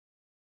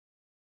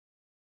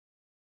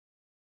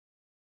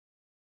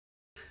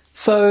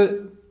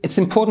So it's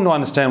important to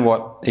understand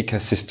what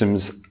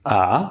ecosystems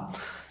are.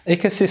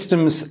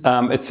 Ecosystems,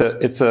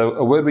 it's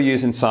a word we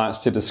use in science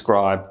to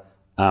describe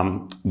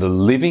the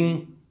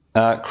living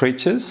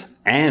creatures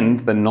and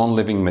the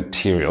non-living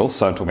materials.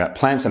 So I'm talking about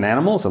plants and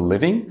animals are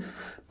living,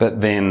 but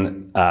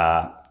then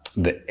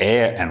the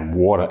air and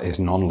water is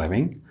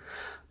non-living.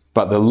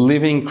 But the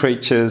living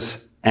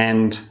creatures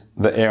and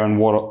the air and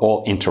water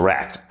all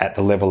interact at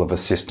the level of a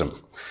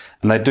system.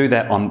 And they do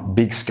that on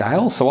big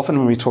scales. So often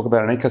when we talk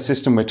about an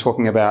ecosystem, we're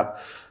talking about,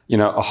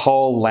 a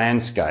whole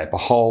landscape, a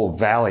whole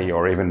valley,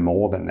 or even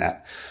more than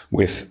that,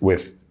 with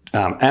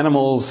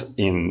animals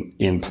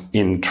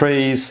in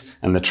trees,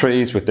 and the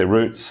trees with their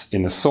roots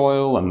in the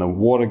soil, and the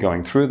water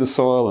going through the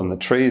soil, and the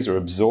trees are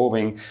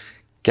absorbing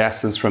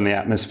gases from the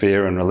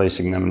atmosphere and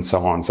releasing them, and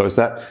so on. So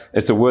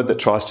it's a word that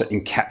tries to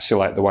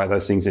encapsulate the way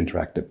those things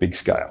interact at big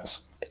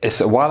scales.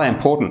 So why they're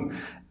important?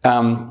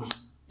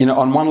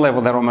 On one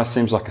level, that almost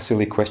seems like a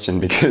silly question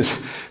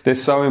because they're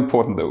so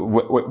important that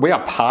we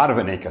are part of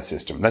an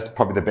ecosystem. That's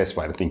probably the best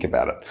way to think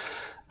about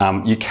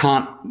it. You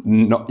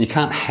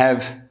can't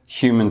have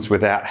humans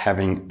without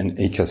having an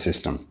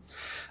ecosystem.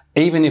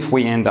 Even if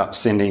we end up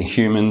sending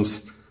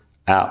humans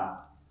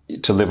out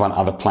to live on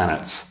other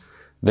planets,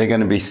 they're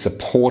going to be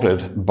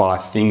supported by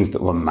things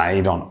that were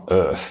made on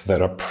Earth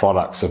that are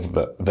products of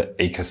the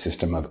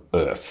ecosystem of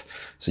Earth.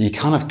 So you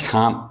kind of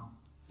can't.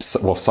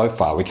 Well, so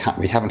far we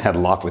haven't had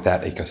life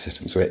without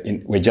ecosystems.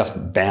 We're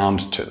just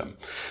bound to them.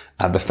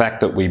 The fact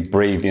that we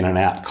breathe in and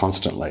out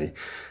constantly,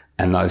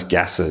 and those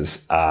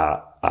gases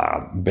are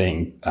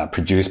being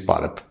produced by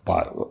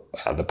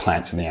the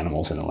plants and the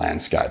animals in the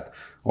landscape,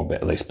 or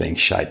at least being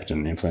shaped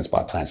and influenced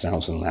by plants and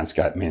animals in the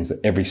landscape, means that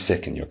every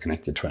second you're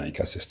connected to an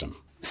ecosystem.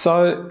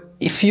 So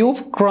if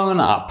you've grown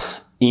up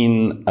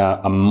in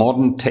a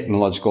modern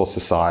technological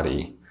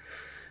society,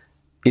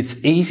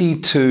 it's easy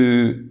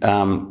to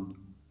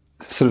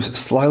sort of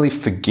slowly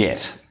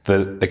forget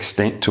the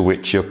extent to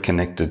which you're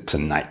connected to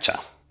nature.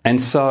 And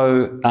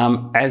so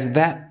as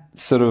that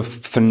sort of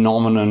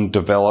phenomenon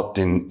developed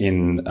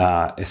in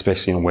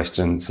especially in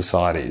Western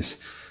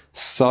societies,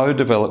 so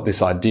developed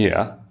this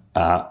idea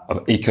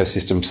of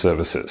ecosystem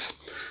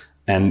services.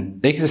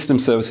 And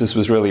ecosystem services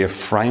was really a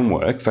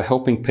framework for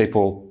helping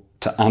people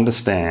to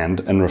understand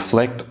and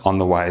reflect on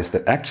the ways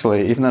that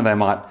actually, even though they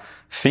might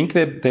think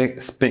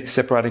they're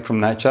separating from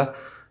nature,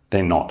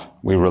 they're not.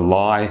 We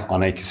rely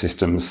on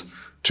ecosystems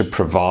to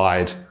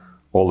provide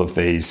all of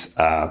these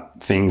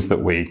things that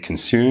we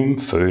consume,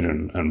 food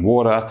and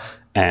water,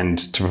 and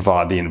to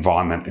provide the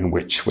environment in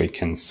which we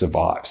can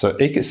survive. So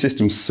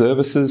ecosystem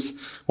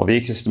services, or the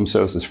ecosystem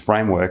services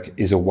framework,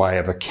 is a way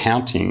of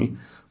accounting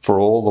for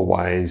all the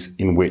ways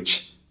in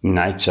which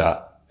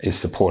nature is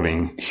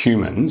supporting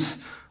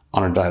humans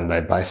on a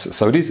day-to-day basis.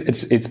 So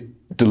it's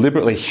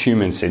deliberately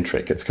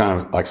human-centric. It's kind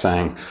of like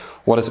saying,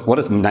 what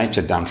has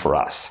nature done for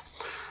us?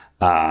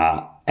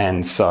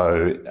 And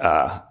so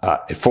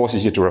it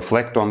forces you to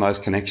reflect on those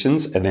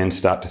connections and then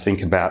start to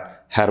think about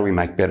how do we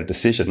make better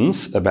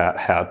decisions about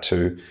how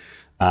to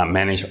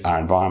manage our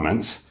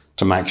environments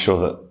to make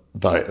sure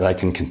that they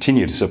can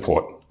continue to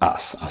support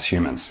us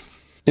humans.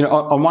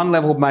 On one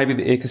level, maybe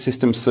the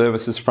ecosystem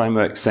services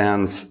framework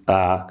sounds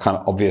kind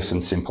of obvious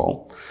and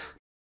simple.